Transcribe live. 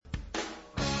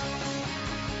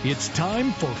It's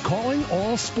time for Calling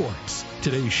All Sports.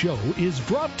 Today's show is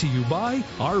brought to you by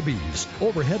Arby's,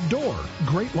 Overhead Door,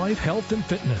 Great Life Health and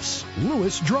Fitness,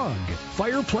 Lewis Drug,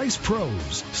 Fireplace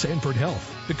Pros, Sanford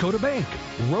Health, Dakota Bank,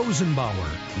 Rosenbauer,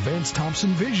 Vance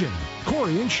Thompson Vision,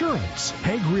 Corey Insurance,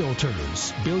 Hague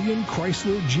Realtors, Billion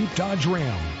Chrysler Jeep Dodge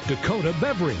Ram, Dakota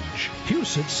Beverage,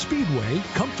 Huset Speedway,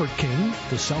 Comfort King,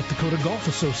 the South Dakota Golf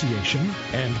Association,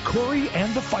 and Corey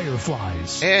and the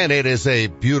Fireflies. And it is a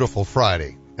beautiful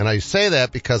Friday. And I say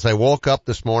that because I woke up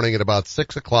this morning at about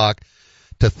 6 o'clock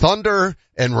to thunder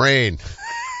and rain.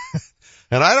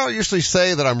 And I don't usually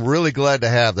say that I'm really glad to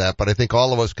have that, but I think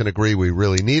all of us can agree we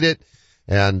really need it.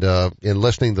 And in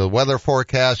listening to the weather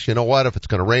forecast, you know what? If it's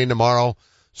going to rain tomorrow,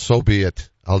 so be it.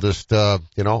 I'll just, I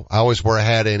always wear a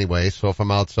hat anyway. So if I'm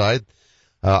outside,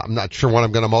 I'm not sure when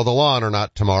I'm going to mow the lawn or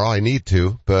not tomorrow. I need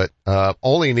to, but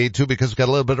only need to because we got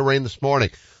a little bit of rain this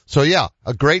morning. So yeah,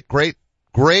 a great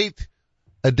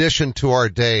addition to our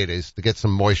day is to get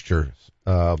some moisture.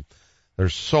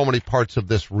 There's so many parts of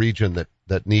this region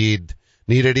that need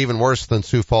it even worse than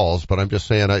Sioux Falls, but I'm just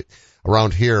saying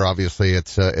around here, obviously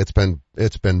it's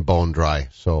been bone dry.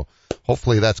 So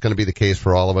hopefully that's going to be the case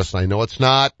for all of us. I know it's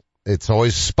not. It's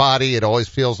always spotty. It always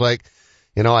feels like,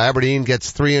 Aberdeen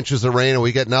gets 3 inches of rain and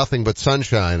we get nothing but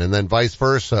sunshine, and then vice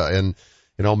versa. And,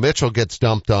 Mitchell gets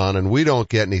dumped on and we don't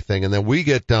get anything, and then we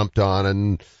get dumped on,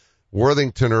 and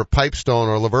Worthington or Pipestone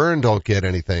or Laverne don't get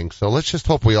anything. So let's just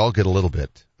hope we all get a little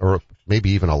bit, or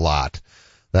maybe even a lot.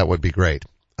 That would be great.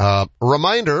 A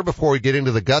reminder before we get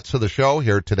into the guts of the show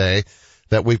here today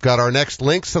that we've got our next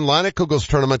Lynx and Leinenkugels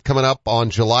tournament coming up on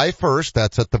July 1st.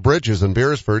 That's at the Bridges in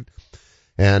Beersford.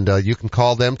 And you can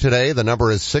call them today. The number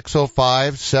is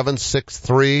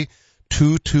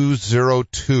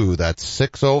 605-763-2202. That's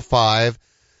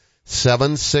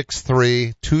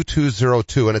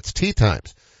 605-763-2202. And it's tea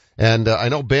times. And I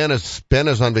know Ben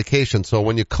is on vacation, so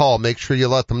when you call, make sure you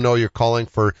let them know you're calling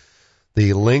for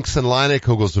the Lynx and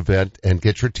Leinenkugels event and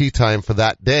get your tea time for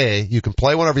that day. You can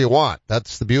play whenever you want.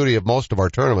 That's the beauty of most of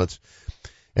our tournaments.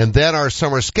 And then our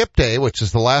summer skip day, which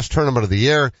is the last tournament of the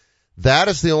year, that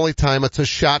is the only time it's a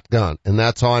shotgun, and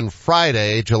that's on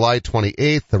Friday, July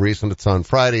 28th. The reason it's on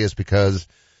Friday is because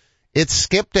it's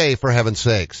skip day, for heaven's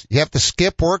sakes. You have to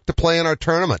skip work to play in our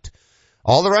tournament.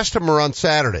 All the rest of them are on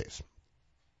Saturdays.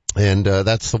 And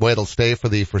that's the way it'll stay for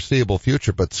the foreseeable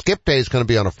future. But skip day is going to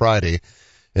be on a Friday,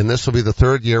 and this will be the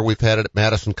third year we've had it at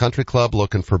Madison Country Club,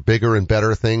 looking for bigger and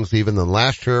better things even than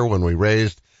last year when we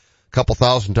raised a couple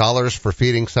 $1,000s for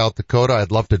feeding South Dakota.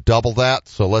 I'd love to double that,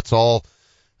 so let's all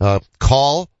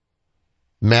call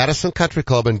Madison Country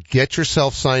Club and get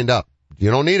yourself signed up.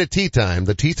 You don't need a tea time.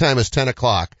 The tea time is 10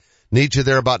 o'clock. Need you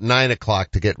there about 9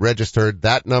 o'clock to get registered.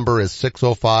 That number is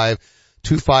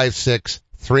 605-256-3991.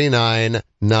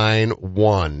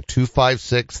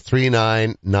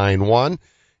 256-3991.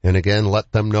 And again,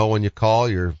 let them know when you call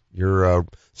you're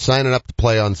signing up to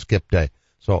play on skip day.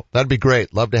 So that'd be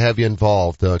great. Love to have you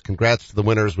involved. Congrats to the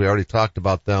winners. We already talked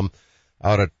about them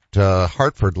out at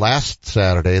Hartford last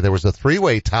Saturday. There was a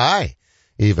 3-way tie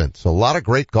even. So a lot of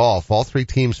great golf. All three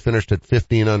teams finished at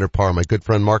 15 under par. My good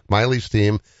friend Mark Miley's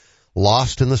team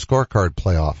lost in the scorecard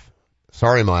playoff.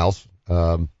 Sorry, Miles.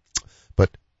 But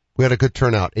we had a good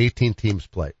turnout. 18 teams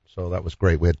played. So that was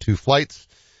great. We had 2 flights,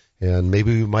 and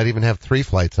maybe we might even have 3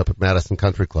 flights up at Madison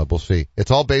Country Club. We'll see.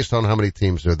 It's all based on how many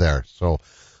teams are there. So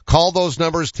call those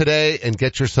numbers today and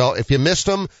get yourself, if you missed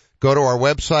them, go to our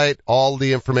website, all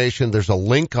the information. There's a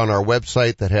link on our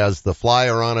website that has the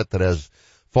flyer on it that has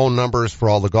phone numbers for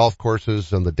all the golf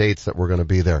courses and the dates that we're going to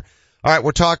be there. All right,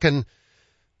 we're talking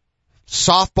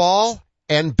softball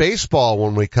and baseball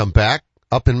when we come back.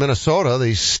 Up in Minnesota,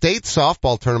 the state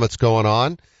softball tournament's going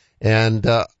on, and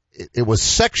it was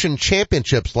section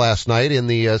championships last night in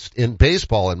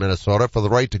baseball in Minnesota for the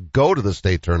right to go to the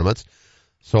state tournaments.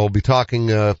 So we'll be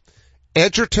talking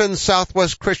Edgerton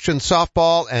Southwest Christian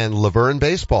softball and Laverne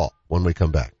baseball when we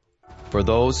come back. For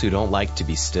those who don't like to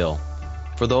be still,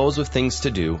 for those with things to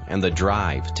do and the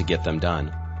drive to get them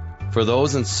done, for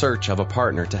those in search of a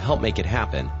partner to help make it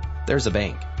happen, there's a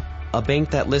bank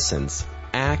that listens,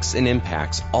 acts, and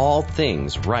impacts all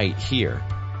things right here.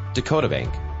 Dakota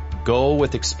Bank. Go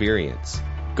with experience.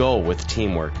 Go with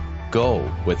teamwork.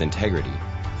 Go with integrity.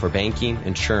 For banking,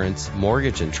 insurance,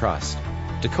 mortgage, and trust.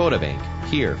 Dakota Bank.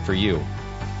 Here for you.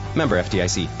 Member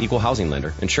FDIC. Equal housing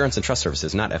lender. Insurance and trust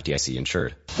services not FDIC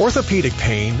insured. Orthopedic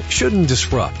pain shouldn't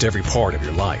disrupt every part of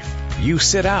your life. You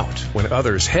sit out when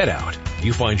others head out.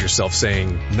 You find yourself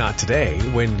saying, not today,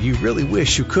 when you really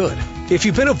wish you could. If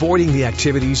you've been avoiding the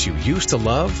activities you used to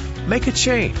love, make a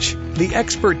change. The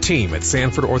expert team at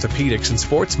Sanford Orthopedics and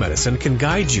Sports Medicine can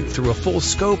guide you through a full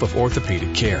scope of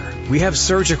orthopedic care. We have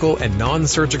surgical and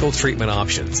non-surgical treatment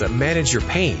options that manage your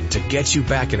pain to get you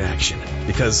back in action.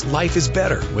 Because life is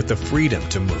better with the freedom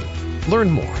to move.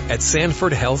 Learn more at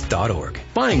sanfordhealth.org.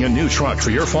 Buying a new truck for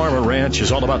your farm or ranch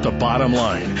is all about the bottom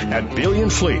line. At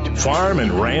Billion Fleet, Farm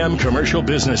and Ram Commercial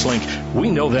Business Link, we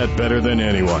know that better than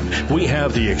anyone. We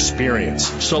have the experience,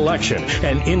 selection,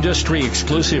 and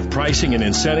industry-exclusive pricing and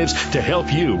incentives to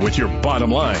help you with your bottom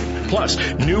line. Plus,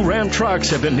 new Ram trucks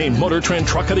have been named Motor Trend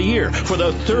Truck of the Year for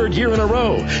the third year in a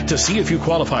row. To see if you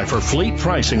qualify for fleet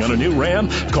pricing on a new Ram,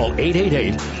 call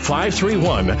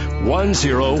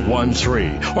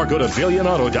 888-531-1013 or go to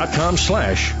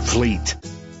billionauto.com/fleet.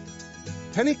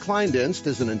 Penny Kleindienst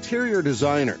is an interior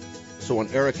designer. So when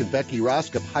Eric and Becky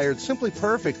Roskop hired Simply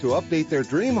Perfect to update their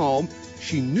dream home,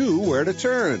 she knew where to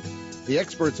turn. The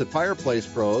experts at Fireplace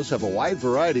Pros have a wide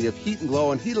variety of Heat and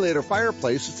Glow and Heatilator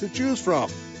fireplaces to choose from.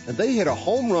 And they hit a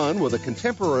home run with a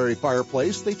contemporary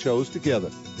fireplace they chose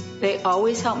together. They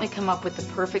always help me come up with the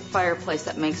perfect fireplace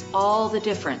that makes all the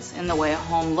difference in the way a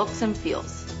home looks and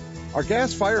feels. Our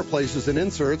gas fireplaces and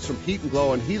inserts from Heat and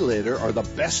Glow and Heatilator are the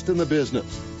best in the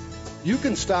business. You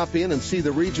can stop in and see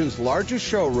the region's largest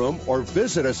showroom or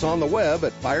visit us on the web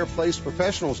at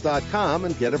fireplaceprofessionals.com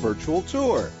and get a virtual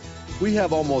tour. We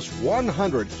have almost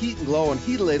 100 Heat and Glow and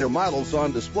Heatilator models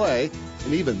on display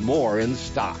and even more in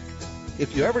stock.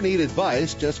 If you ever need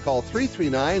advice, just call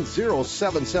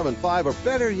 339-0775 or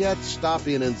better yet, stop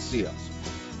in and see us.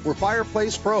 We're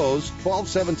Fireplace Pros,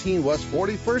 1217 West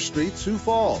 41st Street, Sioux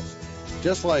Falls.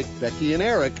 Just like Becky and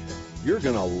Eric, you're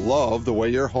going to love the way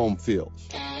your home feels.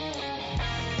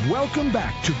 Welcome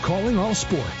back to Calling All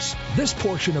Sports. This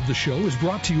portion of the show is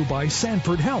brought to you by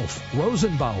Sanford Health,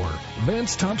 Rosenbauer,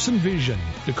 Vance Thompson Vision,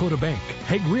 Dakota Bank,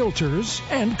 Hague Realtors,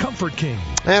 and Comfort King.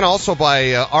 And also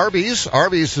by Arby's.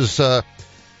 Arby's is... the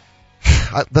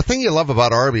thing you love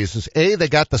about Arby's is, A, they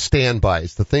got the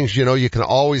standbys, the things you know you can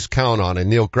always count on. In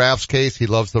Neil Graff's case, he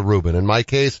loves the Reuben. In my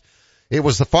case, it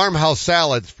was the farmhouse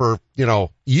salads for,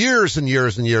 years and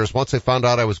years and years once they found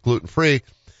out I was gluten-free.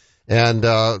 And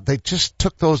they just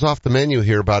took those off the menu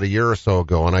here about a year or so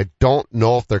ago, and I don't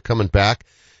know if they're coming back.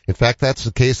 In fact, that's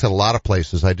the case at a lot of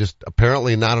places.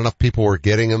 Apparently not enough people were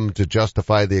getting them to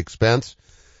justify the expense.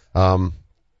 So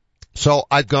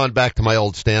I've gone back to my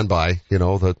old standby,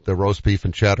 the roast beef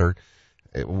and cheddar.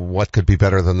 What could be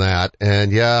better than that?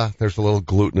 And yeah, there's a little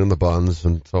gluten in the buns,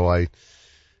 and so I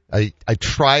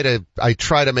try to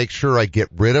make sure I get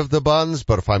rid of the buns,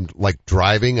 but if I'm like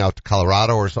driving out to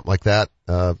Colorado or something like that,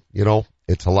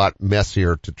 it's a lot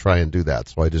messier to try and do that.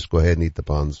 So I just go ahead and eat the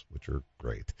buns, which are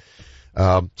great.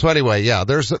 So anyway, yeah,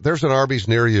 there's an Arby's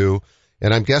near you.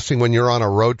 And I'm guessing when you're on a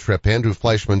road trip, Andrew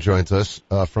Fleischman joins us,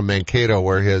 from Mankato,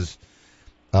 where his,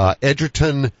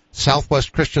 Edgerton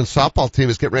Southwest Christian softball team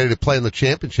is getting ready to play in the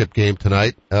championship game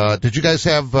tonight. Did you guys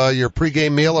have, your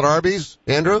pregame meal at Arby's,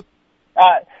 Andrew?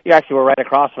 Yeah, actually, we're right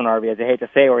across from Arby's. I hate to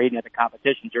say we're eating at the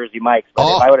competition, Jersey Mike's,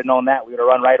 but if I would have known that, we would have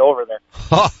run right over there.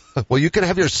 Well, you can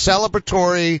have your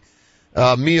celebratory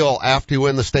meal after you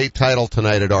win the state title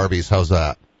tonight at Arby's. How's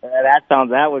that?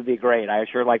 That would be great. I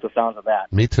sure like the sounds of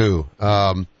that. Me too.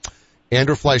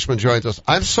 Andrew Fleischman joins us.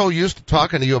 I'm so used to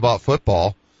talking to you about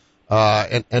football,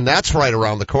 and that's right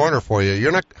around the corner for you.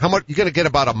 You're going to get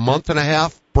about a month and a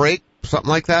half break, something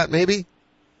like that, maybe?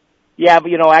 Yeah,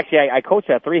 but actually I coach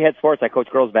at 3 Head Sports. I coach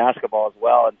girls basketball as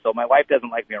well, and so my wife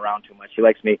doesn't like me around too much. She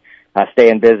likes me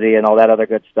staying busy and all that other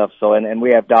good stuff. So, and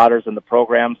we have daughters in the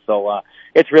program, so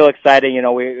it's real exciting.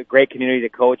 We're a great community to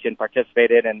coach and participate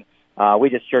in, and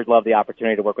we just sure love the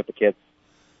opportunity to work with the kids.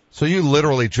 So you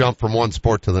literally jump from one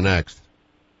sport to the next.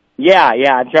 Yeah.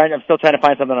 I'm still trying to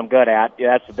find something I'm good at. Yeah,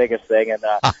 that's the biggest thing, and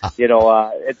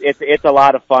it's a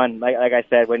lot of fun. Like I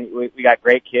said, when we got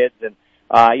great kids, and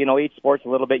each sport's a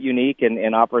little bit unique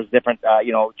and offers different,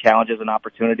 challenges and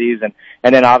opportunities. And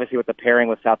then obviously with the pairing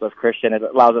with Southwest Christian, it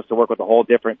allows us to work with a whole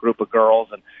different group of girls.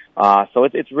 And, so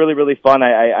it's really, really fun.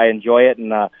 I enjoy it.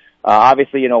 And,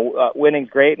 obviously, winning's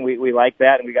great and we like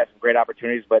that and we got some great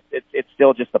opportunities, but it's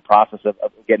still just the process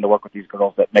of getting to work with these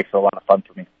girls that makes it a lot of fun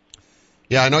for me.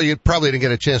 Yeah, I know you probably didn't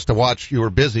get a chance to watch. You were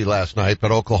busy last night,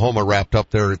 but Oklahoma wrapped up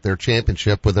their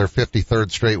championship with their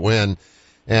 53rd straight win.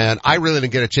 And I really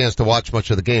didn't get a chance to watch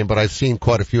much of the game, but I've seen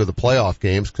quite a few of the playoff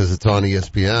games because it's on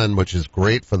ESPN, which is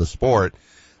great for the sport.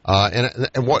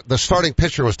 And what the starting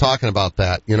pitcher was talking about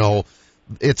that,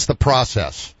 it's the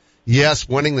process. Yes,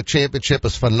 winning the championship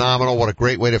is phenomenal. What a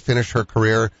great way to finish her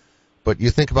career. but you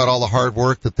think about all the hard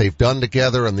work that they've done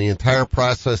together and the entire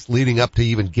process leading up to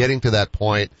even getting to that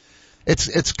point.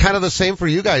 It's kind of the same for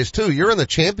you guys too. You're in the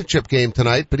championship game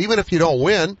tonight, but even if you don't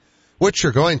win, which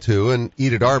you're going to and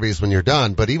eat at Arby's when you're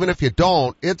done, but even if you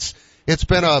don't, it's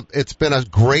been a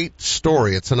great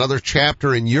story. It's another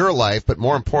chapter in your life, but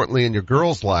more importantly in your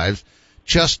girls' lives,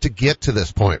 just to get to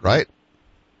this point, right?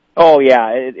 Oh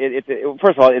yeah,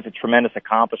 first of all, it's a tremendous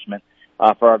accomplishment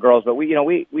for our girls. But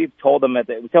we've told them at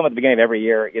the beginning of every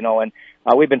year, and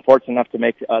we've been fortunate enough to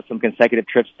make some consecutive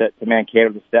trips to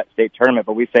Mankato, the state tournament.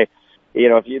 But we say,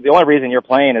 the only reason you're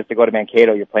playing is to go to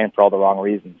Mankato, you're playing for all the wrong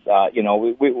reasons. Our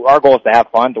goal is to have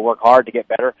fun, to work hard, to get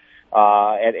better,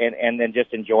 and then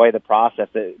just enjoy the process.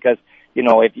 Because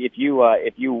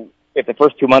if the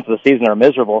first 2 months of the season are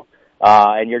miserable,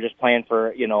 and you're just playing for,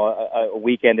 a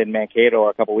weekend in Mankato or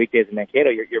a couple weekdays in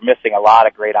Mankato, you're missing a lot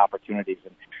of great opportunities.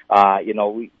 And,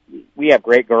 we have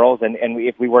great girls, and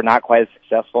if we were not quite as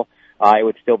successful, it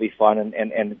would still be fun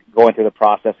and going through the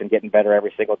process and getting better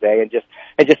every single day, and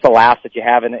just the laughs that you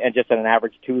have and just an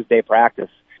average Tuesday practice.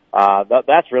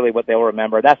 That's really what they'll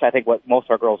remember. That's, I think, what most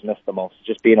of our girls miss the most,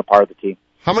 just being a part of the team.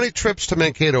 How many trips to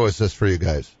Mankato is this for you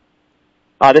guys?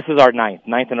 This is our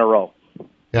ninth in a row.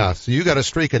 Yeah, so you got a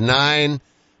streak of 9.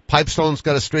 Pipestone's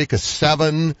got a streak of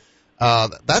 7.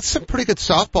 That's some pretty good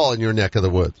softball in your neck of the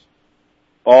woods.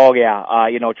 Oh yeah,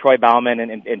 Troy Bauman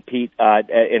and Pete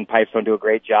in Pipestone do a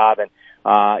great job. And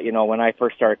when I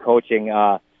first started coaching, they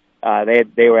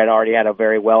had already had a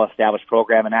very well established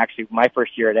program. And actually, my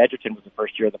first year at Edgerton was the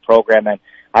first year of the program, and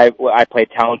I played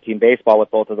town team baseball with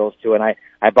both of those two. And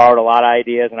I borrowed a lot of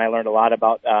ideas, and I learned a lot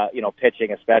about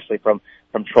pitching, especially from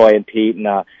Troy and Pete.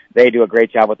 And they do a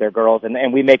great job with their girls,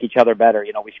 and we make each other better.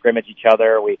 We scrimmage each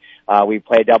other. We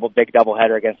play a big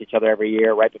doubleheader against each other every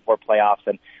year right before playoffs,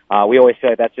 and we always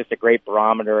feel like that's just a great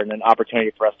barometer and an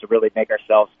opportunity for us to really make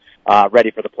ourselves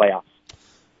ready for the playoffs.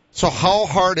 So how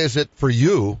hard is it for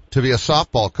you to be a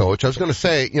softball coach? I was going to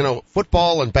say,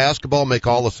 football and basketball make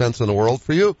all the sense in the world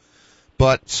for you,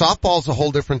 but softball's a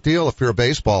whole different deal if you're a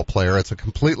baseball player. It's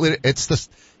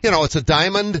a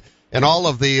diamond, and all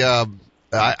of the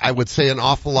I would say an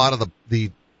awful lot of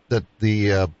the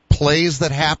plays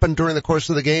that happen during the course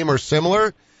of the game are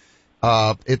similar.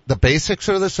 The basics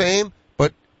are the same,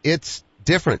 but it's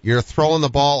different. You're throwing the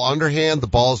ball underhand, the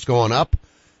ball's going up,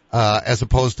 as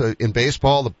opposed to in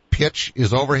baseball, the pitch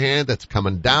is overhand, it's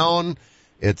coming down.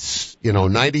 It's,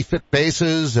 90-foot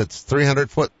bases, it's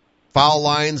 300-foot foul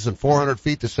lines and 400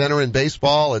 feet to center in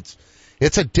baseball. It's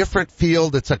a different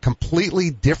field. It's a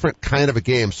completely different kind of a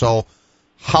game. So,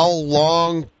 how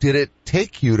long did it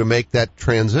take you to make that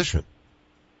transition?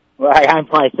 Well, I'm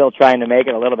probably still trying to make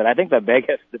it a little bit. I think the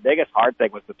biggest hard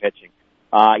thing was the pitching.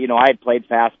 I had played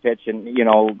fast pitch and,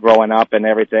 growing up and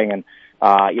everything. And,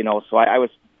 so I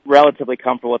was relatively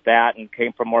comfortable with that and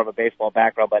came from more of a baseball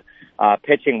background. But,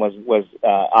 pitching was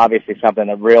obviously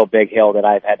a real big hill that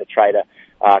I've had to try to,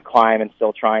 climb and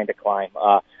still trying to climb.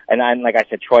 And like I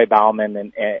said, Troy Bauman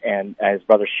and his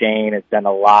brother Shane has done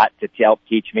a lot to help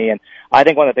teach me. And I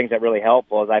think one of the things that really helped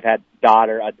was I've had a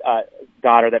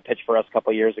daughter that pitched for us a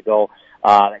couple of years ago,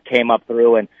 that came up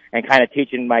through and kind of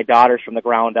teaching my daughters from the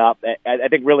ground up. I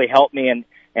think really helped me and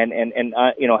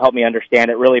helped me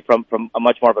understand it really from a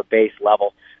much more of a base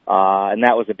level. And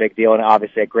that was a big deal and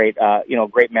obviously a great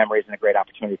memories and a great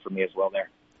opportunity for me as well there.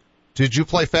 Did you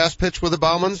play fast pitch with the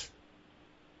Baumans?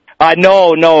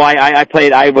 No, I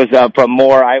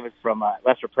was from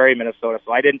Lester Prairie, Minnesota,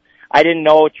 so I didn't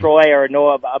know Troy or know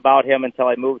about him until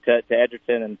I moved to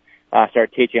Edgerton and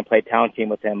started teaching and played town team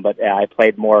with him. But I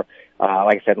played more,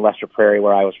 like I said, Lester Prairie,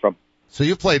 where I was from. So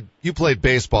you played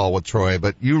baseball with Troy,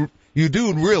 but you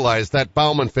do realize that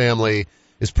Bauman family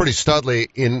is pretty studly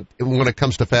when it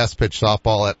comes to fast pitch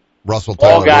softball at Russell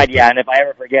Tyler. Oh God, yeah, and if I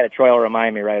ever forget it, Troy will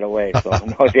remind me right away. So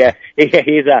like I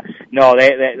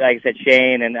said,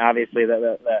 Shane and obviously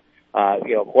the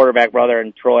quarterback brother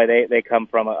and Troy, they come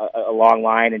from a long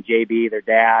line, and JB, their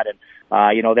dad, and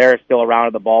they're still around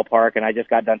at the ballpark, and I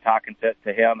just got done talking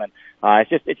to him, and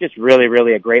it's just really,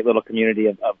 really a great little community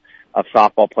of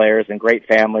softball players and great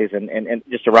families and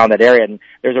just around that area. And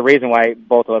there's a reason why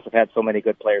both of us have had so many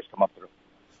good players come up through.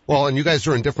 Well, and you guys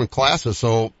are in different classes,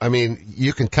 so, I mean,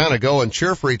 you can kind of go and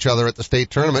cheer for each other at the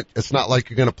state tournament. It's not like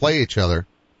you're going to play each other.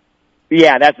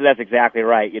 Yeah, that's exactly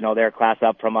right. They're a class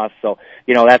up from us, so,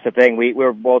 that's the thing.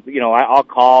 We're both, I'll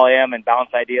call him and bounce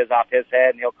ideas off his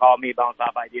head, and he'll call me, bounce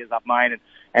off ideas off mine,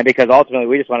 and because ultimately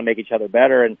we just want to make each other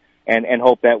better and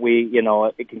hope that we,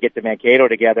 it can get to Mankato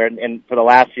together. And for the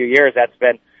last few years, that's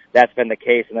been the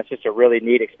case, and that's just a really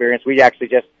neat experience. We actually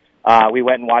just, we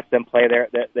went and watched them play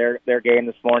their game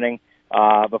this morning,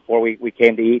 before we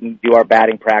came to eat and do our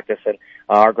batting practice. And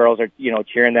our girls are,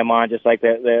 cheering them on just like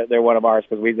they're one of ours,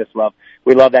 because we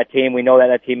love that team. We know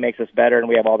that team makes us better, and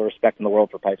we have all the respect in the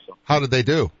world for Pipestone. How did they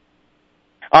do?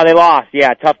 They lost.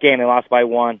 Yeah, tough game. They lost by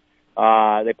 1.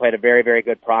 They played a very, very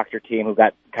good Proctor team who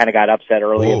got upset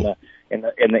early in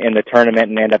the tournament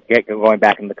and ended up going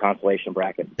back into the consolation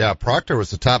bracket. Yeah, Proctor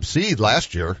was the top seed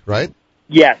last year, right?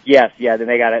 Yes. Then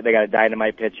they got a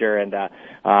dynamite pitcher, and like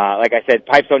I said,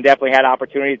 Pipestone definitely had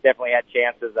opportunities, definitely had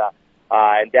chances,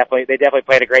 and they definitely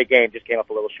played a great game. Just came up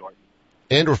a little short.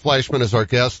 Andrew Fleischman is our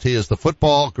guest. He is the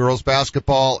football, girls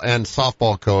basketball, and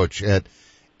softball coach at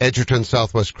Edgerton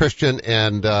Southwest Christian,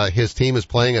 and his team is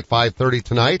playing at 5:30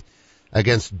 tonight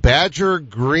against Badger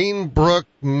Greenbrook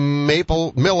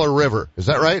Miller River. Is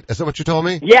that right? Is that what you told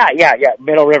me? Yeah.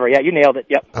 Middle River. Yeah, you nailed it.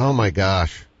 Yep. Oh my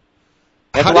gosh.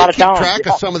 That's How a lot do you of keep talent.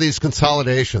 track of some of these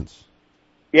consolidations?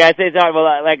 Yeah,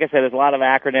 well, like I said, there's a lot of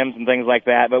acronyms and things like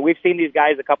that, but we've seen these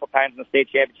guys a couple times in the state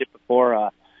championship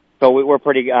before, so we're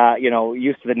pretty,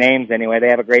 used to the names anyway. They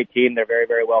have a great team. They're very,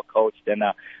 very well coached, and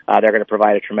they're going to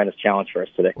provide a tremendous challenge for us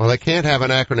today. Well, they can't have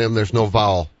an acronym. There's no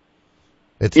vowel.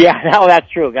 It's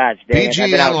that's true. Gosh, dang it.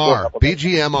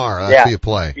 BGMR. That's who you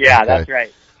play. Yeah, okay. That's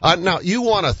right. Now, you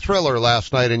won a thriller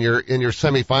last night in your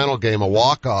semifinal game, a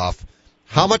walk-off.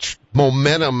 How much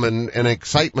momentum and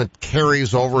excitement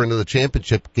carries over into the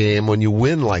championship game when you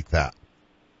win like that?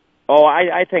 Oh,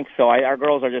 I think so. Our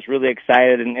girls are just really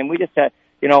excited, and we just had,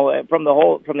 from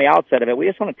the outset of it, we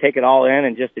just want to take it all in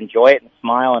and just enjoy it and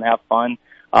smile and have fun.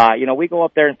 We go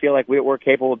up there and feel like we're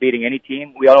capable of beating any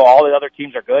team. We know all the other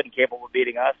teams are good and capable of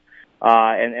beating us.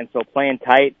 And so playing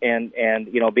tight and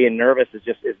being nervous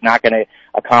is not going to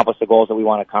accomplish the goals that we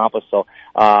want to accomplish. So,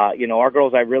 our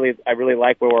girls, I really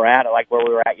like where we're at. I like where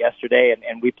we were at yesterday,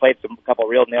 and we played a couple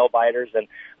real nail biters. And,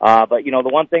 but the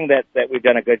one thing that we've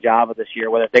done a good job of this year,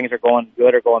 whether things are going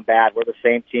good or going bad, we're the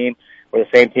same team. We're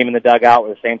the same team in the dugout.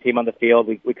 We're the same team on the field.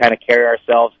 We kind of carry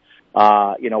ourselves,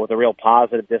 with a real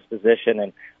positive disposition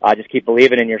and, just keep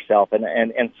believing in yourself.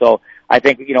 And so I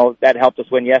think, that helped us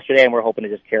win yesterday, and we're hoping to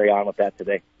just carry on with that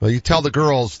today. Well, you tell the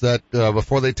girls that,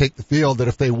 before they take the field, that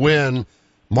if they win,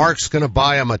 Mark's gonna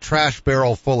buy them a trash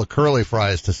barrel full of curly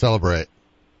fries to celebrate.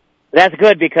 That's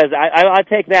good, because I'll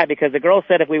take that, because the girls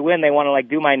said if we win, they want to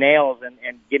do my nails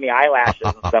and give me eyelashes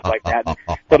and stuff like that.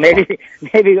 So maybe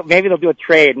they'll do a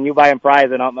trade and you buy them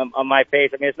fries and on my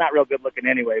face. I mean, it's not real good looking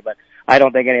anyway, but I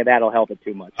don't think any of that'll help it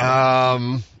too much.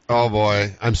 Oh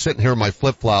boy, I'm sitting here in my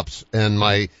flip-flops, and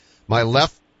my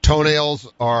left toenails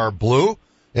are blue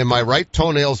and my right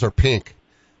toenails are pink.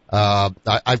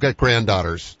 I've got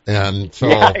granddaughters, and so,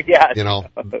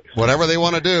 whatever they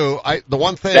want to do. The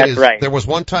one thing That's is, right. There was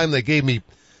one time they gave me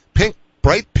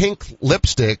bright pink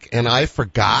lipstick, and I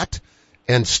forgot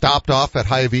and stopped off at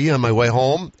Hy-Vee on my way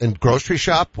home and grocery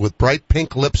shop with bright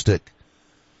pink lipstick.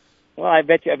 Well, I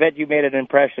bet you made an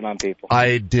impression on people.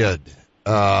 I did.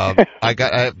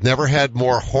 I've never had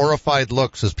more horrified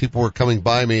looks as people were coming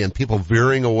by me and people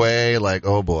veering away like,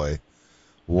 oh boy,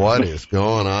 what is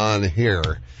going on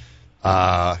here?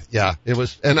 It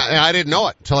was, and I didn't know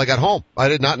it until I got home. I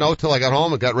did not know till I got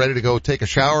home and got ready to go take a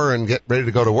shower and get ready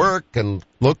to go to work, and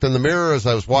looked in the mirror as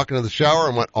I was walking to the shower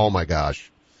and went, oh my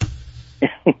gosh.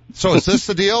 So is this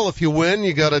the deal? If you win,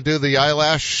 you got to do the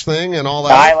eyelash thing and all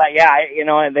that?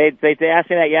 And they asked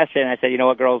me that yesterday, and I said, you know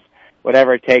what, girls,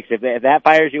 whatever it takes. If that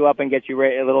fires you up and gets you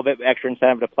a little bit extra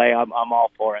incentive to play, I'm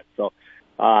all for it. So,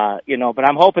 but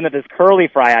I'm hoping that this curly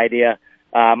fry idea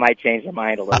might change their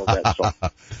mind a little bit. So.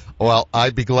 Well,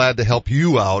 I'd be glad to help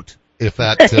you out if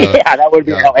that. That would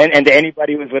be help. And to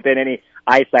anybody who's within any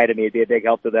eyesight of me, it'd be a big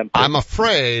help to them too. I'm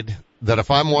afraid that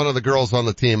if I'm one of the girls on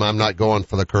the team, I'm not going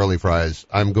for the curly fries.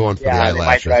 I'm going for the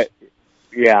eyelashes.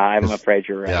 I'm afraid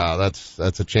you're right. Yeah,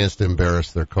 that's a chance to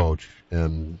embarrass their coach.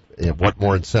 And what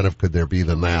more incentive could there be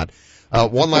than that?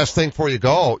 One last thing before you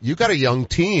go. You got a young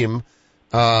team.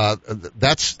 You've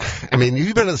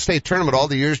been in the state tournament all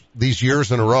these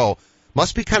years in a row.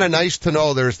 Must be kind of nice to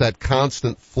know there's that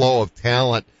constant flow of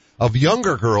talent of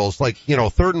younger girls, like,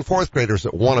 third and fourth graders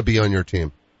that want to be on your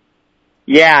team.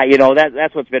 Yeah,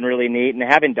 that's what's been really neat. And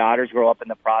having daughters grow up in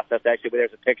the process, actually,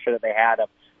 there's a picture that they had of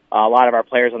a lot of our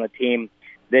players on the team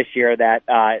this year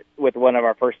that, with one of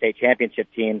our first state championship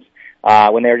teams,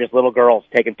 when they were just little girls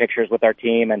taking pictures with our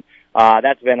team. And,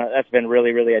 that's been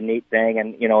really, really a neat thing.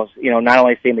 And, not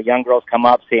only seeing the young girls come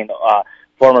up, seeing,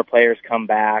 former players come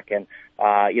back, and,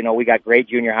 we got great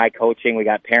junior high coaching. We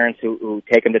got parents who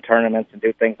take them to tournaments and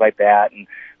do things like that. And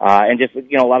just,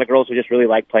 a lot of girls who just really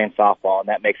like playing softball, and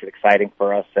that makes it exciting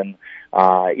for us. And,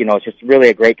 it's just really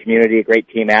a great community, a great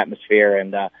team atmosphere,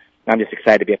 and, I'm just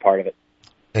excited to be a part of it.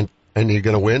 And And you're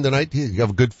going to win tonight? Do you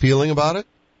have a good feeling about it?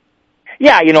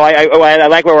 Yeah, I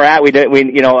like where we're at.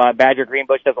 Badger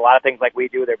Greenbush does a lot of things like we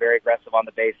do. They're very aggressive on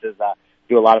the bases,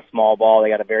 do a lot of small ball. They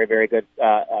got a very, very good,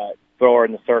 thrower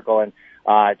in the circle, and,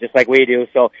 just like we do.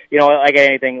 So, like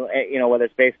anything, whether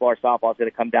it's baseball or softball, it's going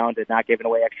to come down to not giving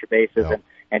away extra bases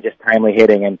and just timely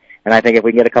hitting. And I think if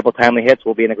we can get a couple timely hits,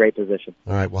 we'll be in a great position.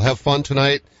 All right. Well, have fun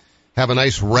tonight. Have a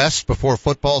nice rest before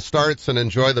football starts, and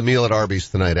enjoy the meal at Arby's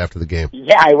tonight after the game.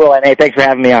 Yeah, I will. And hey, thanks for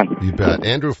having me on. You bet.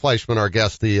 Andrew Fleischman, our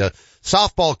guest, the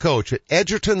softball coach at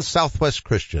Edgerton Southwest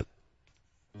Christian.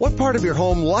 What part of your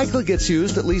home likely gets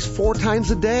used at least 4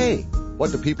 times a day?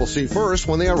 What do people see first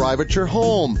when they arrive at your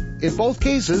home? In both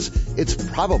cases, it's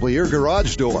probably your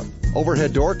garage door.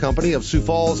 Overhead Door Company of Sioux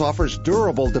Falls offers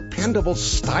durable, dependable,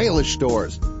 stylish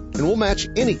doors, and will match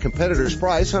any competitor's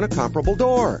price on a comparable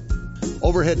door.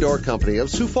 Overhead Door Company of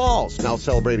Sioux Falls, now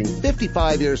celebrating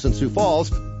 55 years in Sioux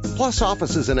Falls, plus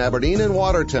offices in Aberdeen and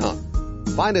Watertown.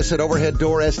 Find us at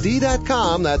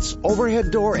overheaddoorsd.com. That's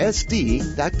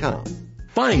overheaddoorsd.com.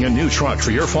 Buying a new truck for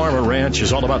your farm or ranch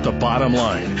is all about the bottom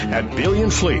line. At Billion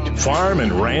Fleet, Farm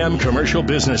and Ram Commercial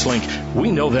Business Link,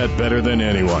 we know that better than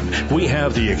anyone. We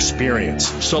have the experience,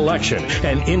 selection,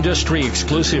 and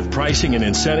industry-exclusive pricing and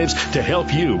incentives to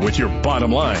help you with your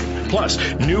bottom line. Plus,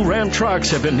 new Ram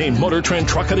trucks have been named Motor Trend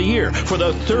Truck of the Year for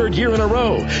the 3rd year in a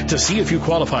row. To see if you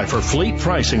qualify for fleet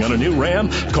pricing on a new Ram,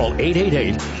 call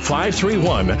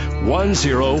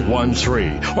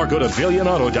 888-531-1013 or go to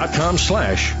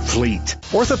billionauto.com/fleet.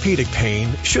 Orthopedic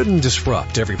pain shouldn't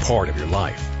disrupt every part of your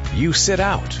life. You sit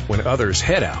out when others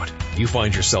head out. You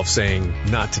find yourself saying,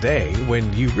 not today,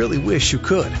 when you really wish you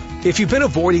could. If you've been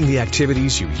avoiding the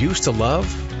activities you used to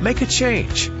love, make a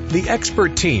change. The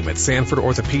expert team at Sanford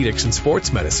Orthopedics and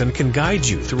Sports Medicine can guide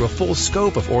you through a full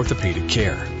scope of orthopedic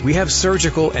care. We have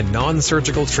surgical and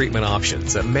non-surgical treatment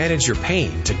options that manage your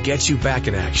pain to get you back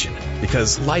in action,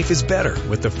 because life is better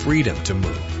with the freedom to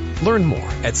move. Learn more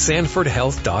at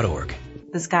sanfordhealth.org.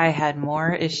 This guy had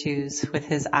more issues with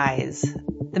his eyes.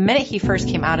 The minute he first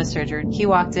came out of surgery, he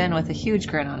walked in with a huge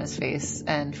grin on his face,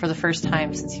 and for the first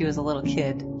time since he was a little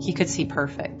kid, he could see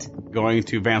perfect. Going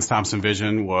to Vance Thompson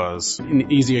Vision was an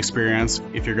easy experience.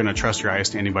 If you're going to trust your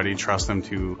eyes to anybody, trust them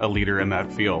to a leader in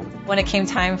that field. When it came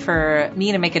time for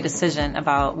me to make a decision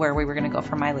about where we were going to go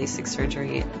for my LASIK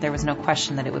surgery, there was no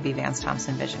question that it would be Vance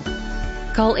Thompson Vision.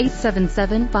 Call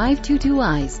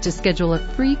 877-522-EYES to schedule a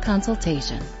free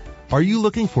consultation. Are you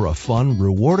looking for a fun,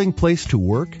 rewarding place to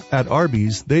work? At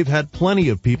Arby's, they've had plenty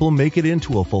of people make it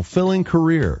into a fulfilling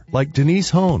career, like Denise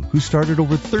Hone, who started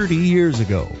over 30 years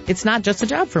ago. It's not just a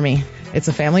job for me. It's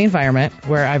a family environment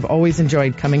where I've always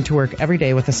enjoyed coming to work every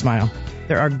day with a smile.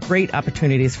 There are great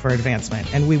opportunities for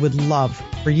advancement, and we would love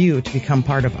for you to become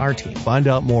part of our team. Find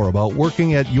out more about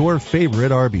working at your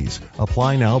favorite Arby's.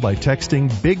 Apply now by texting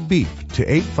Big Beef to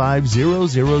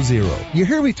 85000. You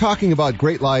hear me talking about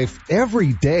Great Life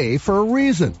every day for a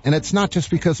reason, and it's not just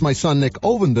because my son Nick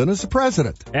Ovenden is the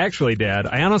president. Actually, Dad,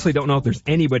 I honestly don't know if there's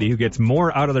anybody who gets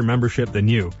more out of their membership than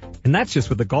you. And that's just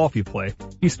with the golf you play.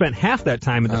 You spent half that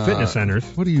time at the fitness centers.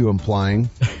 What are you implying?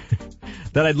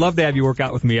 That I'd love to have you work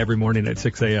out with me every morning at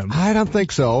 6 a.m. I don't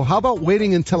think so. How about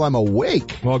waiting until I'm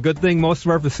awake? Well, good thing most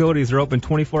of our facilities are open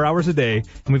 24 hours a day,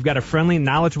 and we've got a friendly,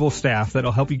 knowledgeable staff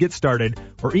that'll help you get started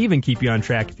or even keep you on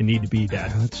track if you need to be,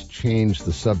 Dad. Let's change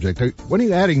the subject. When are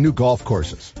you adding new golf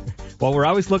courses? Well, we're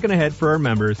always looking ahead for our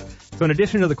members. So in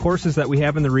addition to the courses that we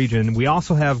have in the region, we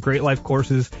also have Great Life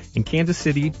courses in Kansas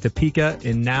City, Topeka,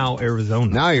 and now Arizona.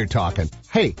 Now you're talking.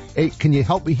 Hey, can you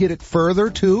help me hit it further,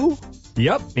 too?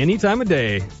 Yep, any time of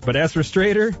day. But as for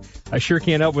straighter, I sure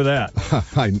can't help with that.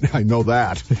 I know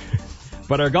that.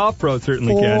 But our golf pros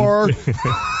certainly can.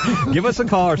 Give us a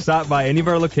call or stop by any of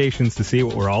our locations to see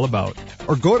what we're all about.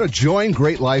 Or go to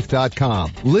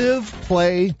joingreatlife.com. Live,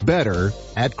 play better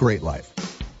at Great Life.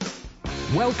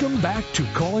 Welcome back to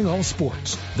Calling All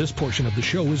Sports. This portion of the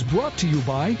show is brought to you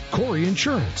by Corey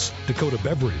Insurance, Dakota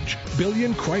Beverage,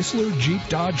 Billion Chrysler Jeep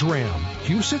Dodge Ram,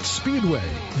 Huset's Speedway,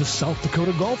 the South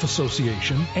Dakota Golf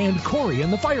Association, and Corey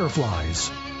and the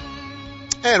Fireflies.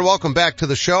 And welcome back to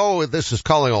the show. This is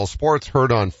Calling All Sports,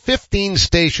 heard on 15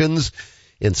 stations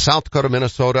in South Dakota,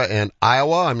 Minnesota, and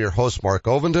Iowa. I'm your host, Mark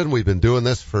Ovenden. We've been doing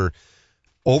this for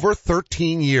over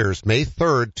 13 years. May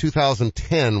 3rd,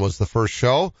 2010 was the first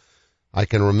show. I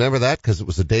can remember that because it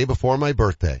was the day before my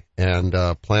birthday, and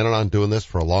planning on doing this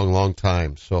for a long, long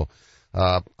time. So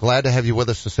glad to have you with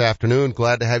us this afternoon.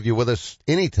 Glad to have you with us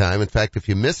anytime. In fact, if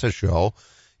you miss a show,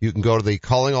 you can go to the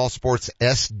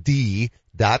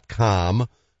callingallsportsSD.com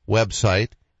website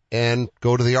and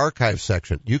go to the archive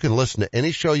section. You can listen to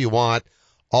any show you want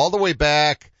all the way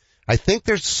back. I think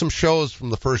there's some shows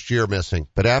from the first year missing,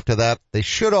 but after that, they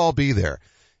should all be there.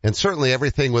 And certainly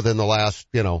everything within the last,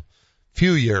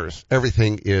 few years,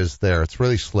 everything is there. It's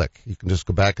really slick. You can just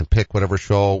go back and pick whatever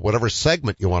show, whatever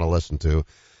segment you want to listen to,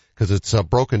 because it's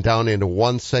broken down into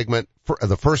one segment for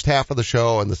the first half of the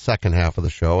show and the second half of the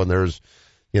show. And there's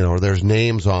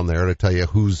names on there to tell you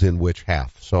who's in which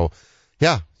half. So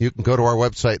yeah, you can go to our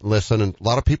website and listen. And a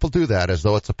lot of people do that as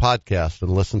though it's a podcast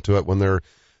and listen to it when they're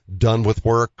done with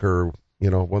work or,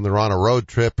 when they're on a road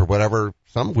trip or whatever.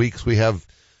 Some weeks we have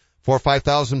 4,000 or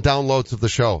 5,000 downloads of the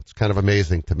show. It's kind of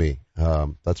amazing to me.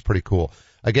 That's pretty cool.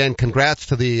 Again, congrats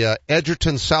to the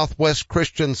Edgerton Southwest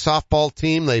Christian softball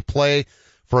team. They play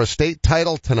for a state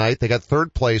title tonight. They got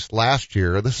third place last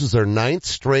year. This is their 9th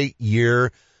straight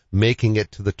year making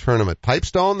it to the tournament.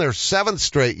 Pipestone, their 7th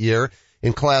straight year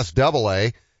in Class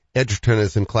AA. Edgerton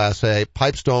is in Class A.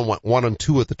 Pipestone went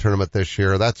 1-2 at the tournament this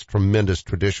year. That's tremendous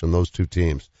tradition, those two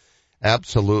teams.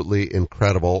 Absolutely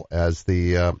incredible as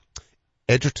the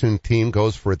Edgerton team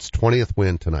goes for its 20th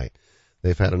win tonight.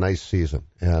 They've had a nice season,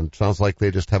 and sounds like they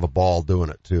just have a ball doing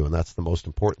it, too. And that's the most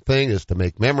important thing, is to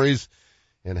make memories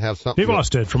and have something. Dave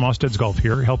Osted from Osted's Golf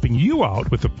here, helping you out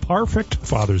with the perfect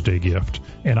Father's Day gift.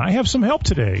 And I have some help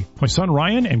today. My son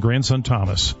Ryan and grandson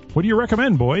Thomas. What do you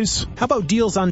recommend, boys? How about deals on